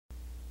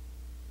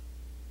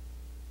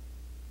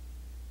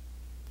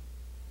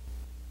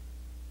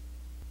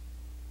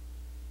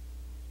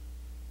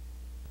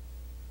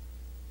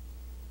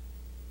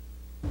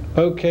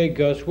Okay,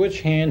 Gus,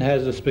 which hand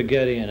has the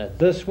spaghetti in it?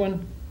 This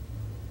one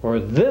or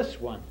this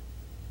one?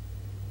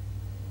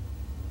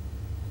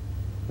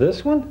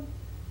 This one?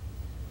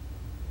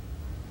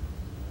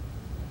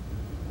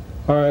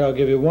 All right, I'll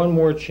give you one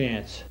more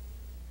chance.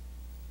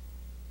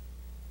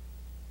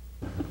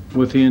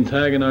 With the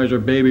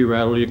antagonizer baby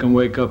rattle, you can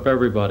wake up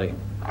everybody.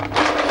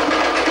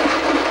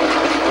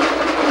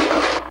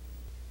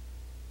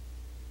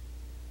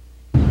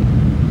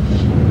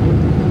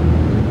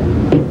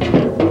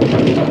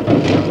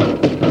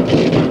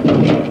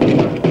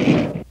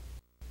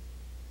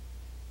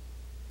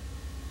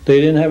 They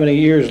didn't have any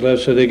ears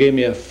left, so they gave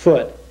me a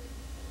foot.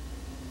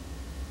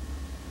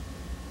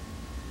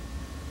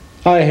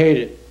 I hate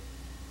it.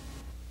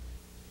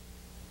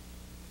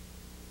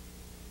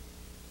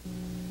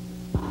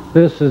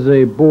 This is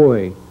a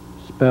boy,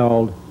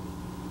 spelled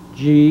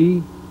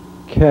G-K-Z-K-H,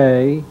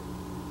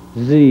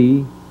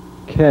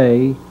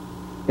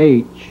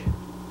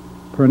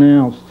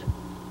 pronounced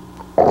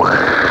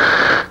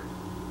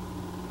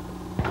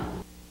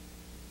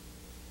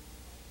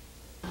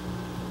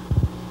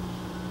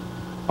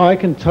I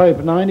can type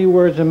 90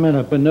 words a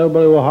minute, but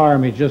nobody will hire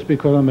me just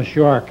because I'm a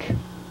shark.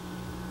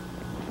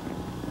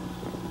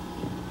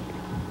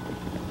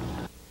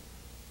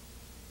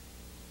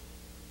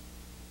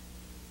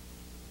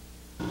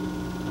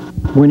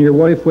 When your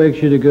wife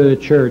wakes you to go to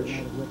church,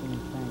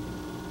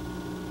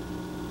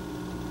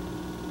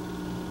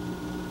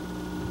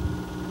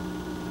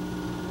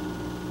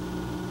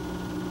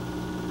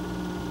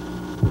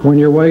 when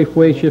your wife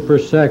wakes you for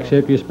sex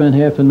after you spend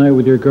half the night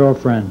with your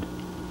girlfriend,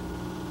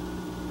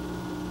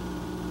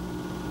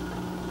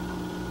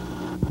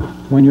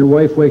 when your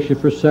wife wakes you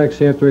for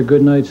sex after a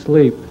good night's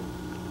sleep,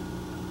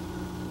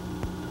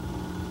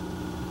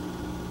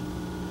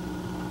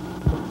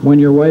 when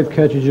your wife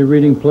catches you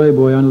reading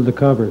Playboy under the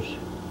covers.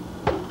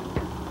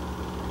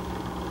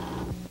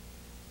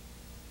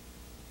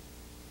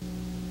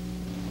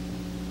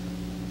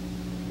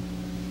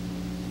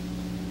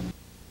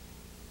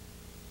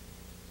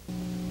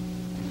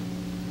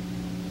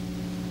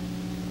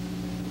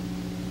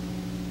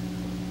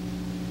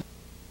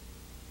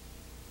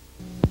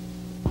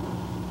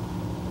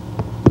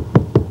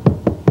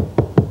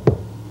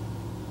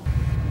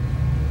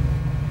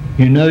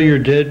 You know you're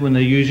dead when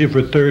they use you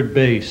for third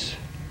base.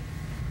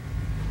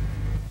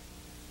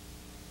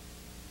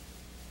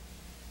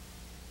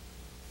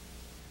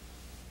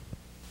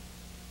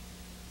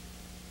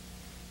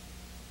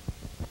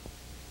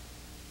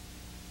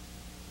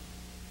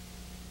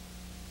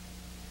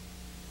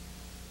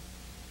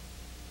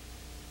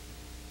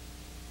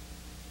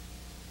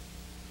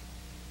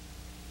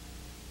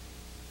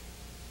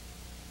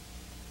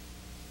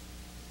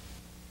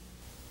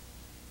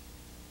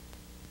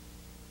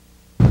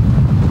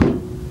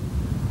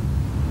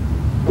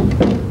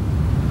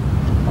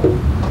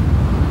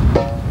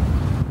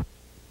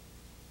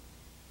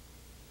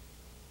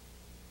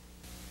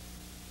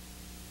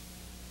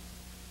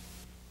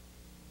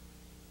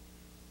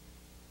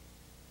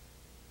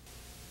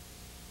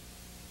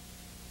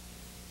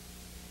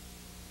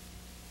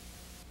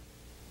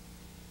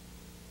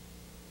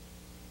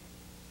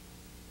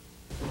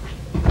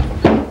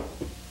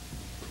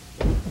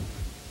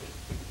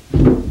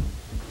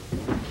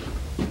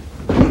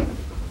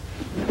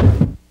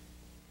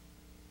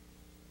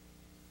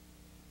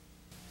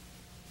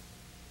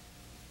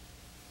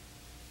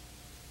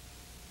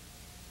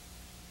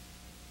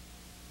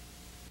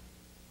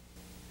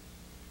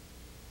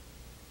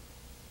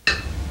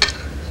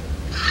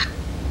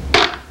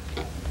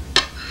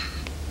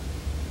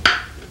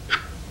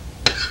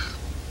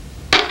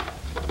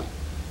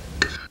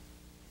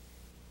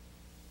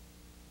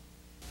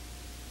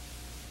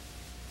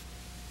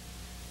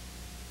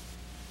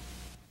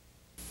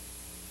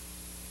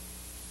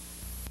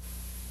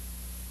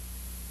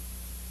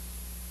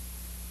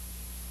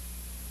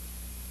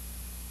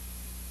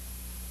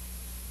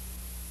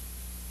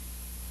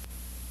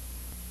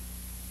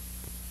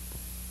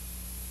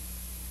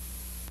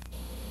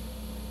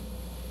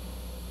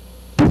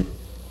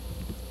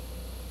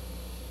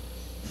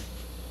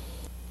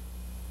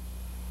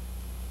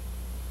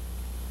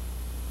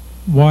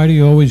 Why do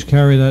you always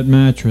carry that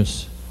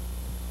mattress?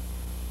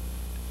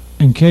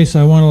 In case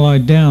I want to lie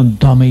down,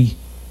 dummy.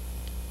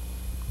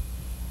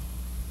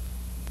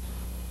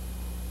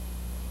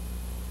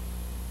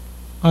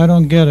 I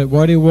don't get it.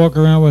 Why do you walk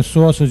around with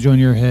sausage on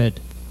your head?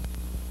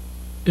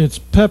 It's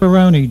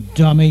pepperoni,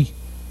 dummy.